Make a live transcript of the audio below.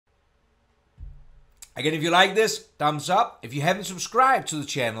Again, if you like this, thumbs up. If you haven't subscribed to the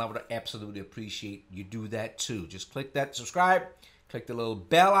channel, I would absolutely appreciate you do that too. Just click that subscribe, click the little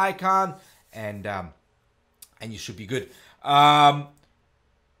bell icon, and you should be good.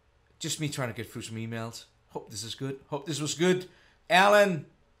 Just me trying to get through some emails. Hope this is good. Hope this was good. Alan,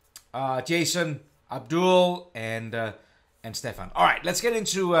 Jason, Abdul, and Stefan. All right, let's get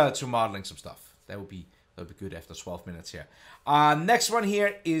into to modeling some stuff. That would be good after 12 minutes here. Next one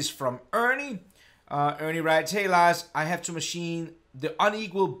here is from Ernie. Ernie writes, "Hey Lars, I have to machine the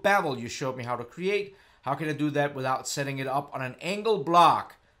unequal bevel you showed me how to create. How can I do that without setting it up on an angle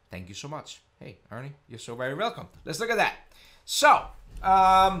block? Thank you so much." Hey, Ernie, you're so very welcome. Let's look at that. So,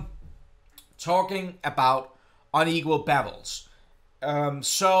 talking about unequal bevels.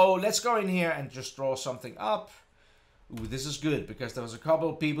 So let's go in here and just draw something up. Ooh, this is good because there was a couple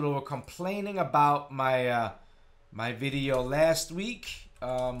of people who were complaining about my my video last week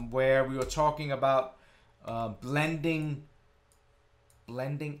where we were talking about blending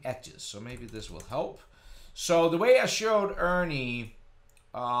edges. So maybe this will help. So the way I showed Ernie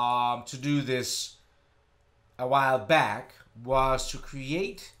to do this a while back was to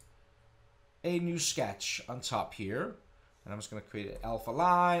create a new sketch on top here. And I'm just going to create an alpha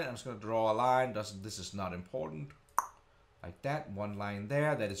line. I'm just going to draw a line. This is not important. Like that. One line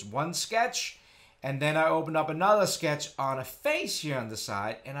there. That is one sketch. And then I opened up another sketch on a face here on the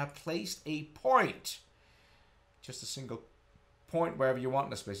side. And I placed a point. Just a single point wherever you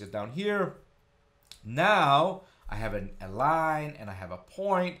want. Let's place it down here. Now I have a line and I have a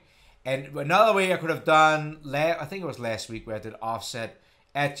point. And another way I could have done, I think it was last week where I did offset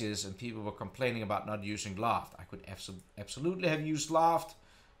edges and people were complaining about not using loft. I could absolutely have used loft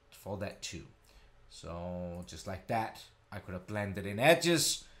for that too. So just like that, I could have blended in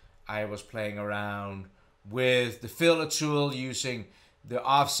edges. I was playing around with the filler tool using the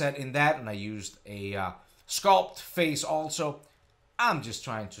offset in that, and I used a sculpt face also. I'm just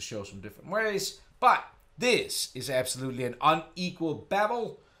trying to show some different ways, but this is absolutely an unequal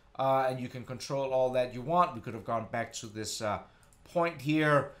bevel, and you can control all that you want. We could have gone back to this point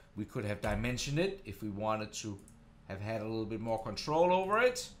here. We could have dimensioned it if we wanted to have had a little bit more control over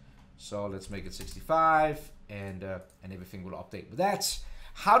it. So let's make it 65 and everything will update with that.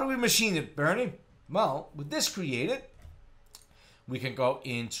 How do we machine it, Bernie? Well, with this created, we can go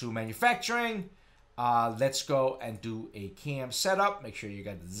into manufacturing. Let's go and do a cam setup. Make sure you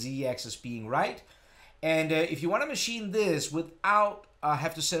got the Z-axis being right. And if you want to machine this without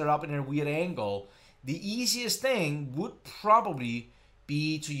have to set it up in a weird angle, the easiest thing would probably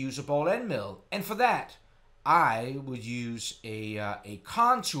be to use a ball end mill. And for that, I would use a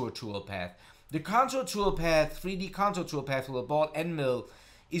contour toolpath. The contour toolpath, 3D contour toolpath with a ball end mill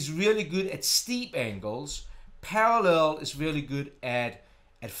is really good at steep angles. Parallel is really good at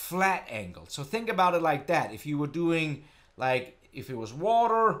flat angles. So think about it like that. If you were doing, like, if it was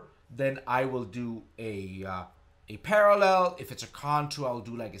water, then I will do a parallel. If it's a contour, I'll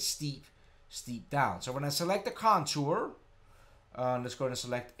do like a steep down. So when I select the contour, let's go and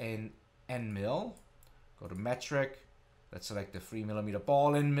select an end mill. Go to metric. Let's select the 3mm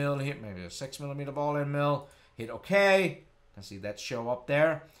ball end mill here, maybe a 6mm ball end mill. Hit OK. You can see that show up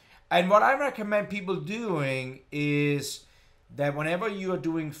there. And what I recommend people doing is that whenever you are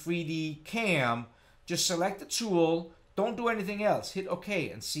doing 3D cam, just select the tool. Don't do anything else. Hit OK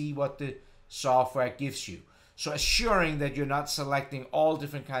and see what the software gives you. So assuring that you're not selecting all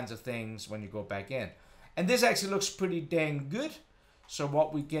different kinds of things when you go back in. And this actually looks pretty dang good. So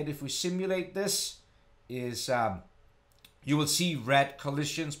what we get if we simulate this is you will see red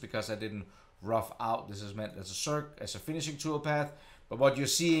collisions because I didn't rough out. This is meant as a finishing toolpath. But what you're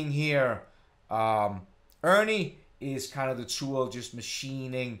seeing here, Ernie, is kind of the tool just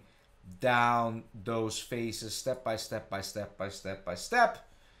machining down those faces step by step by step by step by step.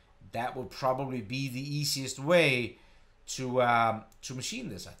 That would probably be the easiest way to machine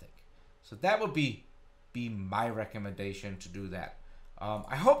this, I think. So that would be my recommendation to do that.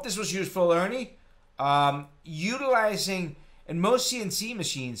 I hope this was useful, Ernie. Utilizing, and most CNC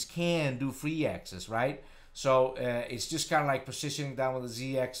machines can do 3-axis, right? So it's just kind of like positioning down with the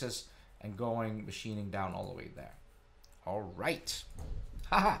Z-axis and machining down all the way there. All right.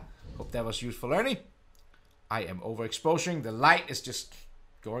 Haha. Hope that was useful, Ernie. I am overexposing. The light is just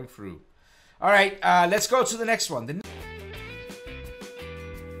going through. All right, let's go to the next one.